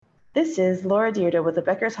This is Laura Deirdre with the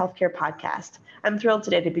Becker's Healthcare Podcast. I'm thrilled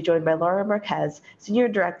today to be joined by Laura Marquez, Senior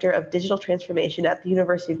Director of Digital Transformation at the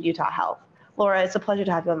University of Utah Health. Laura, it's a pleasure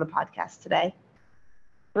to have you on the podcast today.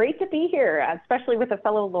 Great to be here, especially with a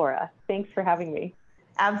fellow Laura. Thanks for having me.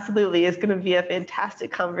 Absolutely. It's going to be a fantastic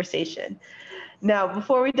conversation. Now,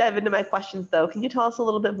 before we dive into my questions, though, can you tell us a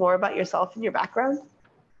little bit more about yourself and your background?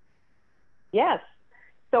 Yes.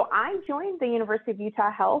 So I joined the University of Utah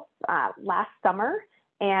Health last summer,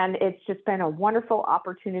 and it's just been a wonderful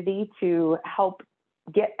opportunity to help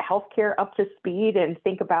get healthcare up to speed and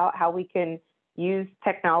think about how we can use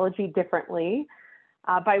technology differently.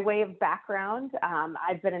 By way of background,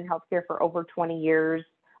 I've been in healthcare for over 20 years.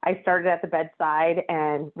 I started at the bedside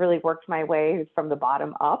and really worked my way from the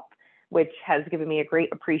bottom up, which has given me a great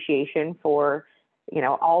appreciation for,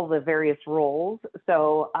 all the various roles.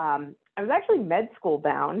 So I was actually med school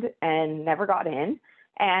bound and never got in.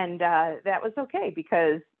 And that was okay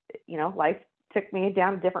because, life took me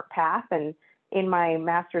down a different path. And in my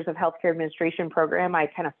Master's of Healthcare Administration program, I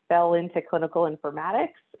kind of fell into clinical informatics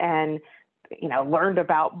and, learned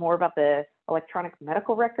more about the electronic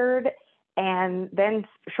medical record. And then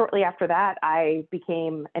shortly after that, I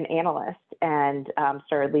became an analyst and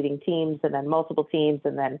started leading teams and then multiple teams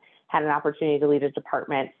and then had an opportunity to lead a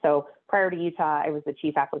department. So prior to Utah, I was the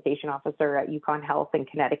chief application officer at UConn Health in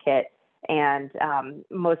Connecticut. And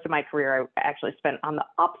most of my career, I actually spent on the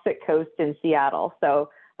opposite coast in Seattle.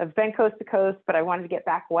 So I've been coast to coast, but I wanted to get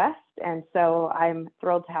back west. And so I'm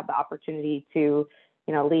thrilled to have the opportunity to,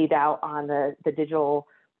 lead out on the digital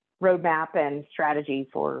roadmap and strategy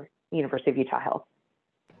for University of Utah Health.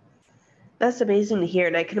 That's amazing to hear.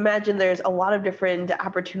 And I can imagine there's a lot of different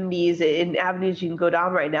opportunities and avenues you can go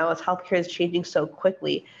down right now as healthcare is changing so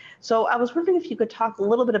quickly. So I was wondering if you could talk a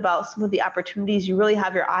little bit about some of the opportunities you really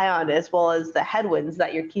have your eye on, as well as the headwinds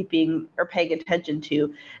that you're keeping or paying attention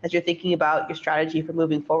to as you're thinking about your strategy for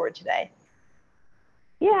moving forward today.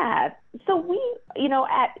 Yeah. So we,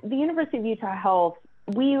 at the University of Utah Health,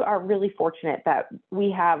 we are really fortunate that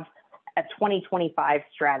we have a 2025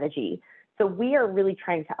 strategy. So we are really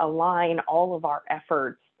trying to align all of our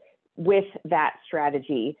efforts with that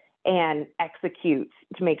strategy and execute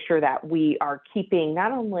to make sure that we are keeping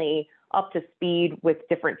not only up to speed with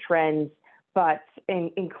different trends, but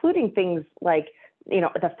including things like,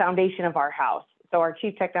 the foundation of our house. So our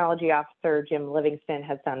Chief Technology Officer, Jim Livingston,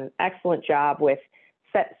 has done an excellent job with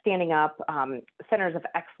standing up centers of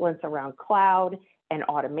excellence around cloud and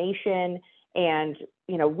automation. And,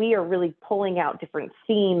 we are really pulling out different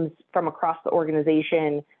themes from across the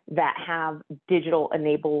organization that have digital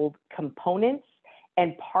enabled components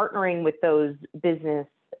and partnering with those business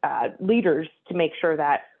leaders to make sure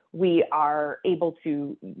that we are able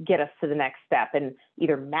to get us to the next step and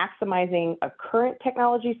either maximizing a current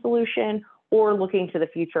technology solution or looking to the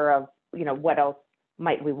future of, what else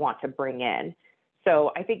might we want to bring in.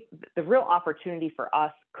 So I think the real opportunity for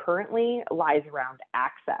us currently lies around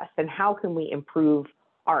access and how can we improve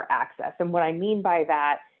our access. And what I mean by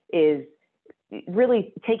that is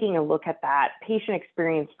really taking a look at that patient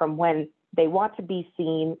experience from when they want to be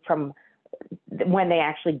seen from when they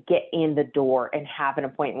actually get in the door and have an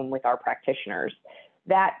appointment with our practitioners.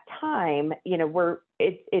 That time,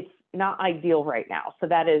 it's not ideal right now. So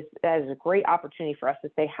that is a great opportunity for us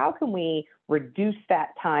to say, how can we reduce that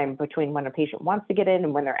time between when a patient wants to get in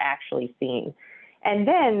and when they're actually seen? And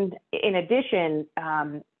then in addition,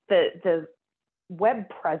 the web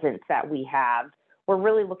presence that we have, we're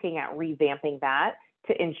really looking at revamping that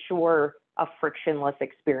to ensure a frictionless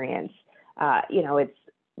experience. It's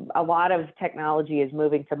a lot of technology is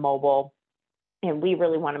moving to mobile, and we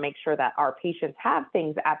really want to make sure that our patients have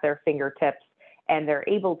things at their fingertips and they're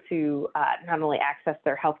able to not only access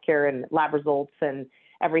their healthcare and lab results and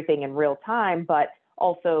everything in real time, but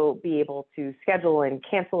also be able to schedule and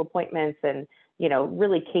cancel appointments and,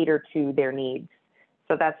 really cater to their needs.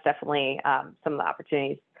 So that's definitely some of the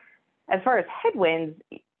opportunities. As far as headwinds,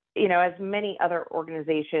 as many other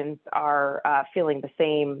organizations are feeling the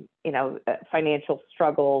same, financial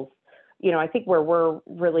struggles, I think where we're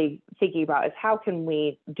really thinking about is how can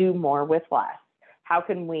we do more with less? How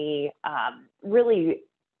can we really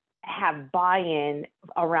have buy-in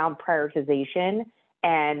around prioritization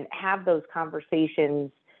and have those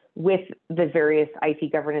conversations with the various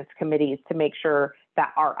IT governance committees to make sure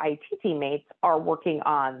that our IT teammates are working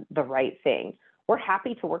on the right thing. We're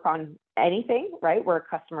happy to work on anything, right? We're a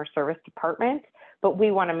customer service department, but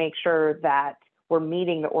we want to make sure that we're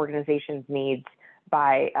meeting the organization's needs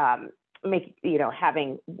by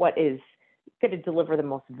having what is going to deliver the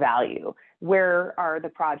most value. Where are the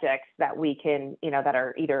projects that we can, that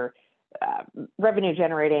are either revenue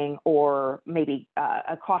generating or maybe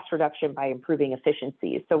a cost reduction by improving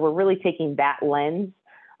efficiencies. So we're really taking that lens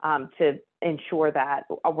to ensure that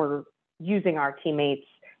we're using our teammates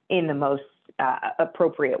in the most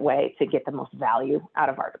appropriate way to get the most value out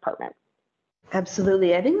of our department.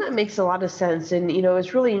 Absolutely. I think that makes a lot of sense. And,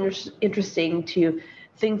 it's really interesting to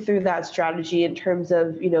think through that strategy in terms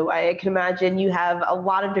of, I can imagine you have a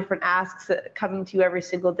lot of different asks coming to you every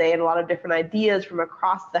single day and a lot of different ideas from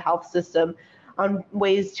across the health system on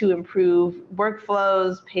ways to improve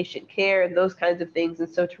workflows, patient care, and those kinds of things. And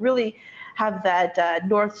so to really have that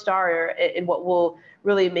North Star in what will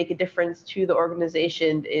really make a difference to the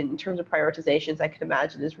organization in terms of prioritizations, I can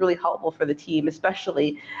imagine is really helpful for the team,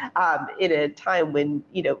 especially in a time when,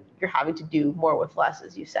 you're having to do more with less,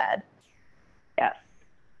 as you said. Yes,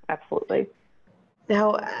 absolutely.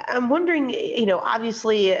 Now, I'm wondering,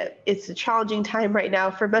 obviously it's a challenging time right now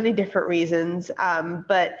for many different reasons,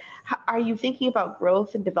 but are you thinking about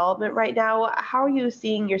growth and development right now? How are you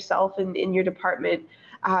seeing yourself in your department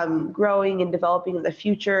growing and developing in the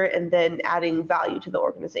future and then adding value to the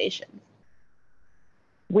organization?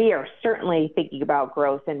 We are certainly thinking about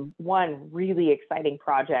growth, and one really exciting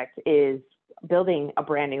project is building a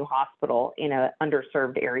brand new hospital in an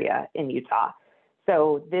underserved area in Utah.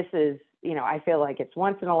 So this is, I feel like it's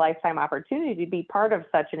once in a lifetime opportunity to be part of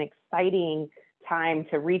such an exciting time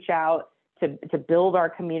to reach out, to build our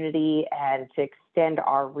community and to extend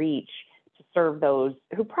our reach to serve those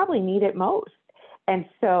who probably need it most. And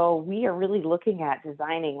so we are really looking at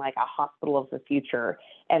designing like a hospital of the future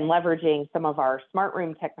and leveraging some of our smart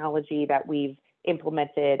room technology that we've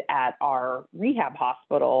implemented at our rehab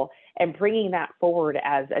hospital and bringing that forward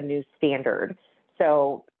as a new standard.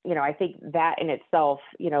 So, I think that in itself,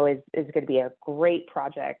 is going to be a great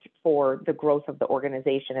project for the growth of the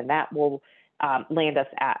organization. And that will land us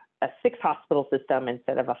at a 6-hospital system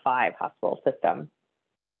instead of a 5-hospital system.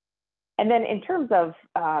 And then in terms of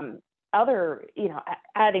other,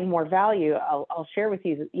 adding more value, I'll share with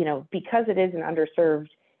you, because it is an underserved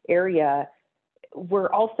area,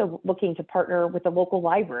 we're also looking to partner with a local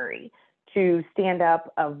library to stand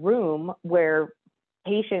up a room where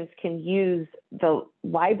patients can use the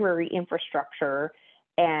library infrastructure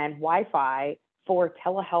and Wi-Fi for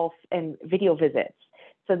telehealth and video visits.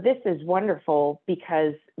 So this is wonderful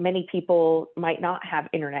because many people might not have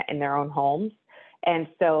internet in their own homes. And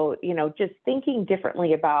so, just thinking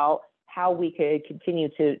differently about how we could continue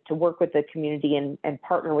to work with the community and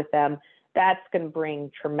partner with them, that's going to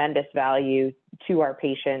bring tremendous value to our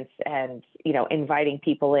patients and, inviting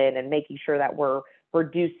people in and making sure that we're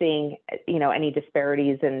reducing, any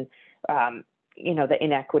disparities and, the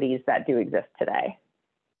inequities that do exist today.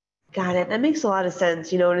 Got it. That makes a lot of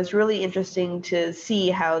sense, and it's really interesting to see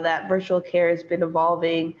how that virtual care has been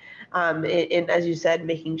evolving. And as you said,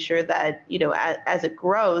 making sure that, as it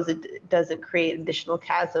grows, it doesn't create additional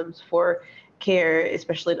chasms for care,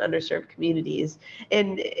 especially in underserved communities.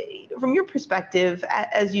 And from your perspective,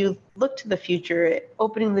 as you look to the future,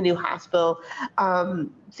 opening the new hospital,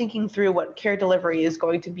 thinking through what care delivery is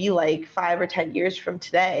going to be like 5 or 10 years from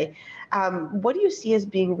today, what do you see as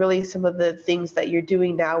being really some of the things that you're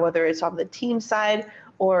doing now, whether it's on the team side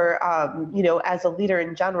or, as a leader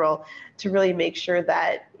in general, to really make sure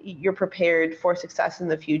that you're prepared for success in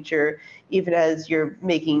the future, even as you're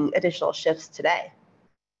making additional shifts today?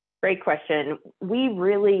 Great question.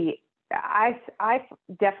 I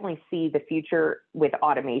definitely see the future with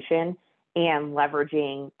automation and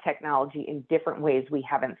leveraging technology in different ways we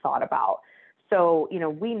haven't thought about. So,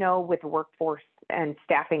 we know with the workforce and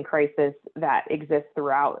staffing crisis that exists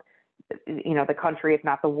throughout, the country, if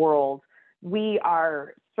not the world, we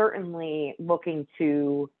are certainly looking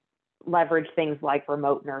to leverage things like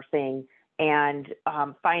remote nursing and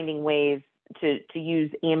finding ways to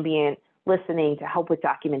use ambient listening to help with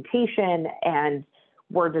documentation. And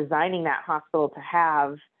we're designing that hospital to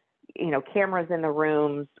have, cameras in the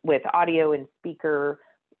rooms with audio and speaker,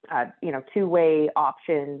 two-way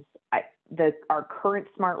options. Our current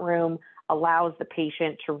smart room allows the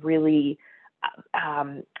patient to really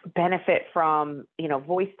benefit from,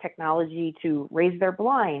 voice technology to raise their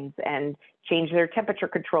blinds and change their temperature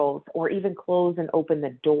controls or even close and open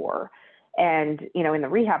the door. And, in the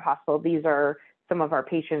rehab hospital, these are some of our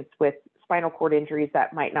patients with spinal cord injuries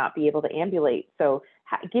that might not be able to ambulate. So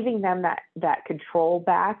giving them that control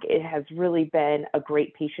back, it has really been a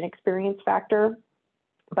great patient experience factor.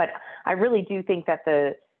 But I really do think that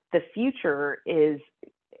the future is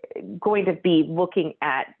going to be looking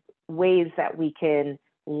at ways that we can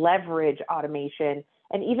leverage automation.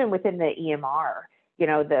 And even within the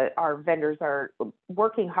EMR, our vendors are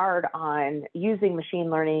working hard on using machine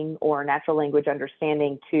learning or natural language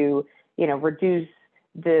understanding to reduce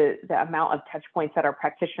the amount of touch points that our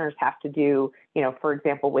practitioners have to do, for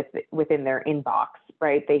example, within their inbox,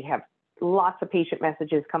 right? They have lots of patient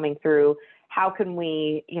messages coming through. How can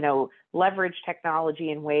we, leverage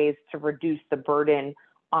technology in ways to reduce the burden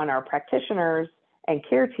on our practitioners and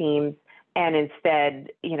care teams, and instead,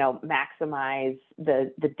 maximize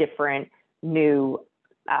the different new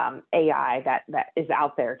AI that is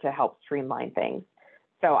out there to help streamline things.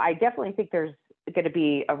 So I definitely think there's going to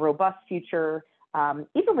be a robust future,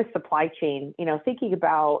 even with supply chain, thinking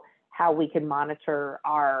about how we can monitor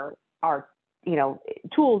our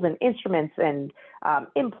tools and instruments and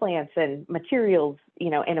implants and materials,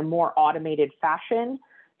 in a more automated fashion,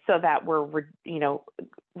 so that we're,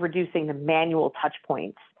 reducing the manual touch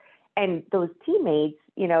points. And those teammates,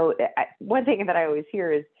 one thing that I always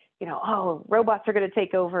hear is, oh, robots are going to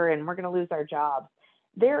take over and we're going to lose our jobs.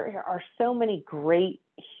 There are so many great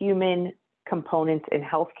human components in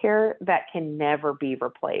healthcare that can never be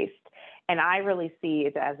replaced. And I really see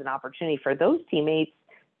it as an opportunity for those teammates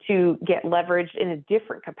to get leveraged in a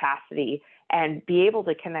different capacity and be able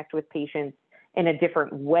to connect with patients in a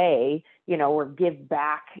different way, or give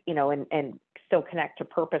back, and still connect to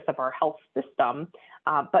purpose of our health system.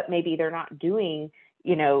 But maybe they're not doing,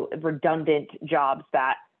 redundant jobs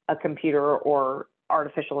that a computer or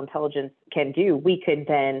artificial intelligence can do. We could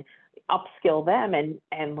then upskill them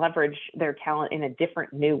and leverage their talent in a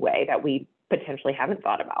different new way that we potentially haven't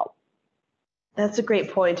thought about. That's a great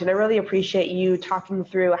point, and I really appreciate you talking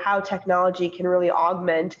through how technology can really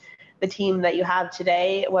augment the team that you have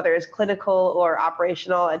today, whether it's clinical or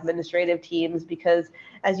operational administrative teams, because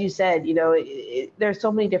as you said, there's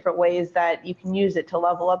so many different ways that you can use it to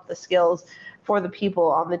level up the skills for the people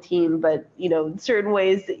on the team, but certain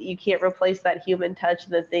ways that you can't replace that human touch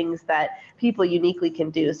and the things that people uniquely can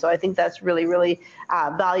do. So I think that's really, really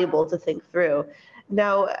valuable to think through.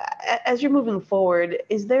 Now, as you're moving forward,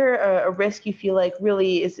 is there a risk you feel like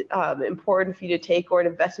really is important for you to take, or an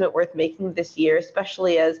investment worth making this year,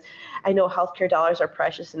 especially as I know healthcare dollars are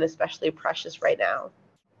precious, and especially precious right now?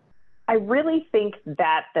 I really think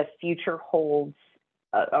that the future holds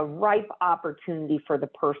a ripe opportunity for the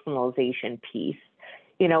personalization piece.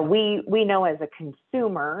 We know as a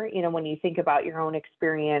consumer, when you think about your own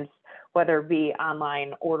experience, whether it be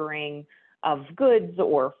online ordering of goods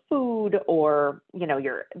or food, or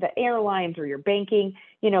the airlines or your banking,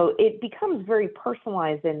 it becomes very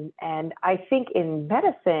personalized. And I think in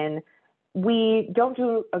medicine, we don't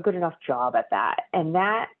do a good enough job at that. And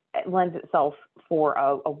that lends itself for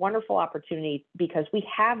a wonderful opportunity, because we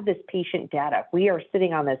have this patient data. We are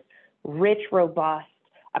sitting on this rich, robust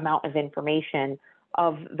amount of information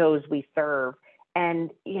of those we serve. And,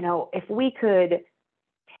 if we could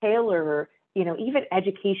tailor even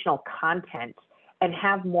educational content and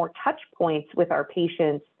have more touch points with our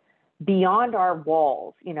patients beyond our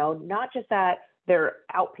walls, not just at their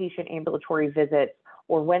outpatient ambulatory visits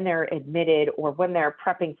or when they're admitted or when they're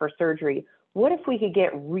prepping for surgery. What if we could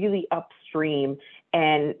get really upstream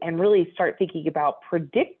and really start thinking about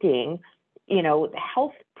predicting,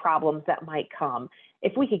 health problems that might come?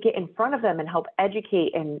 If we could get in front of them and help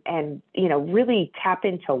educate and really tap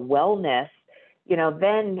into wellness,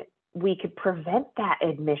 then we could prevent that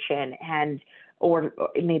admission or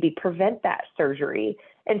maybe prevent that surgery.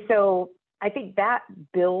 And so I think that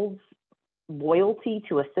builds loyalty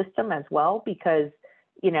to a system as well, because,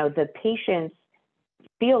 the patients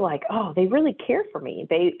feel like, oh, they really care for me.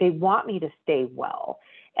 They want me to stay well.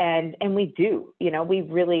 And we do, we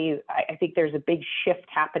really, I think there's a big shift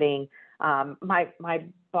happening. My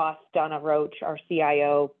boss, Donna Roach, our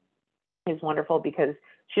CIO, is wonderful because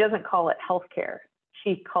she doesn't call it healthcare.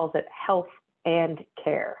 She calls it health and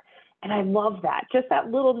care. And I love that. Just that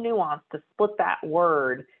little nuance to split that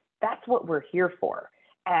word, that's what we're here for.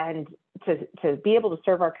 And to be able to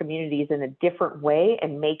serve our communities in a different way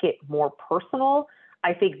and make it more personal,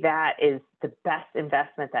 I think that is the best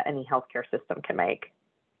investment that any healthcare system can make.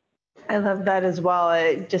 I love that as well.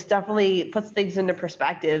 It just definitely puts things into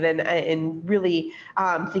perspective, and really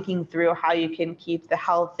thinking through how you can keep the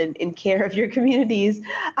health and care of your communities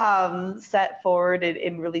set forward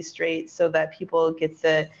and really straight, so that people get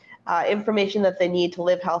the information that they need to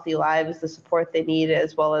live healthy lives, the support they need,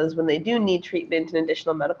 as well as when they do need treatment and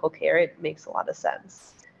additional medical care. It makes a lot of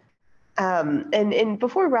sense. And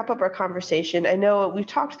before we wrap up our conversation, I know we've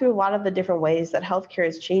talked through a lot of the different ways that healthcare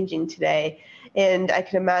is changing today, and I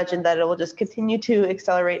can imagine that it will just continue to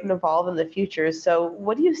accelerate and evolve in the future. So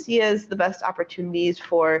what do you see as the best opportunities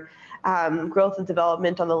for growth and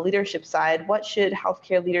development on the leadership side? What should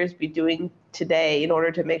healthcare leaders be doing today in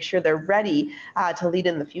order to make sure they're ready to lead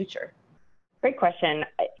in the future? Great question.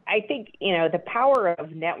 I think, the power of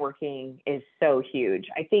networking is so huge.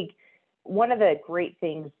 I think one of the great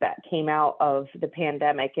things that came out of the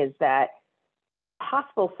pandemic is that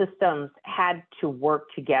hospital systems had to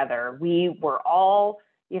work together. We were all,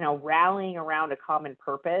 rallying around a common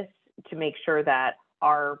purpose to make sure that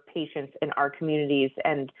our patients in our communities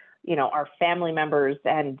and, our family members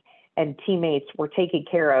and teammates were taken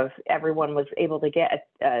care of. Everyone was able to get,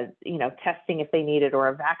 testing if they needed or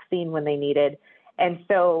a vaccine when they needed. And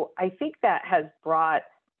so I think that has brought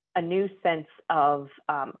a new sense of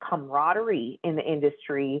camaraderie in the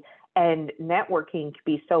industry, and networking can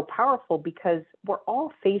be so powerful because we're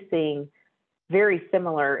all facing very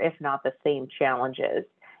similar, if not the same challenges.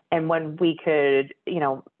 And when we could,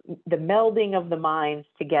 the melding of the minds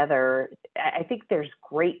together, I think there's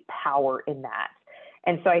great power in that.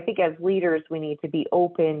 And so I think as leaders, we need to be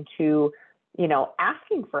open to,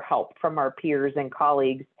 asking for help from our peers and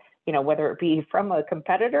colleagues, whether it be from a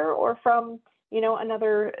competitor or from,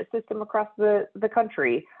 another system across the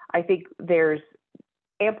country. I think there's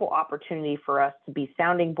ample opportunity for us to be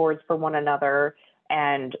sounding boards for one another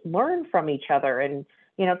and learn from each other and,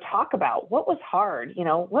 talk about what was hard,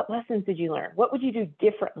 what lessons did you learn? What would you do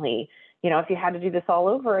differently? If you had to do this all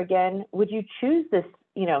over again, would you choose this,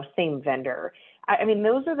 same vendor? I mean,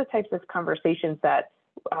 those are the types of conversations that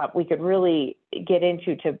we could really get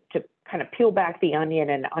into to kind of peel back the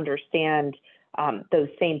onion and understand those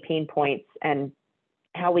same pain points and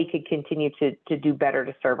how we could continue to do better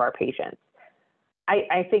to serve our patients.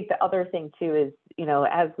 I think the other thing too is,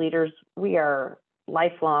 as leaders, we are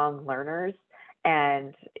lifelong learners,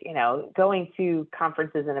 and, going to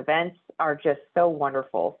conferences and events are just so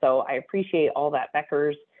wonderful. So I appreciate all that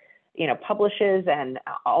Becker's, publishes and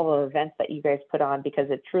all the events that you guys put on, because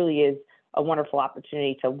it truly is a wonderful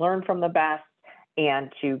opportunity to learn from the best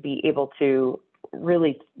and to be able to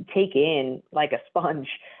really take in like a sponge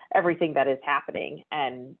everything that is happening.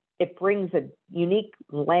 And it brings a unique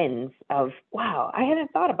lens of, wow, I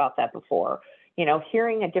hadn't thought about that before.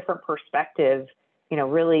 Hearing a different perspective,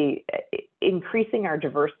 really increasing our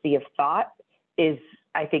diversity of thought is,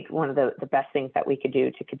 I think, one of the best things that we could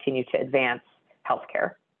do to continue to advance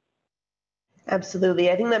healthcare. Absolutely.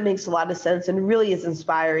 I think that makes a lot of sense and really is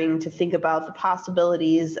inspiring to think about the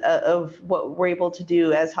possibilities of what we're able to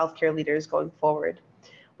do as healthcare leaders going forward.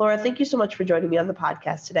 Laura, thank you so much for joining me on the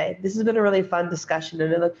podcast today. This has been a really fun discussion,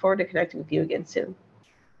 and I look forward to connecting with you again soon.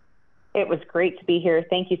 It was great to be here.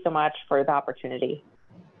 Thank you so much for the opportunity.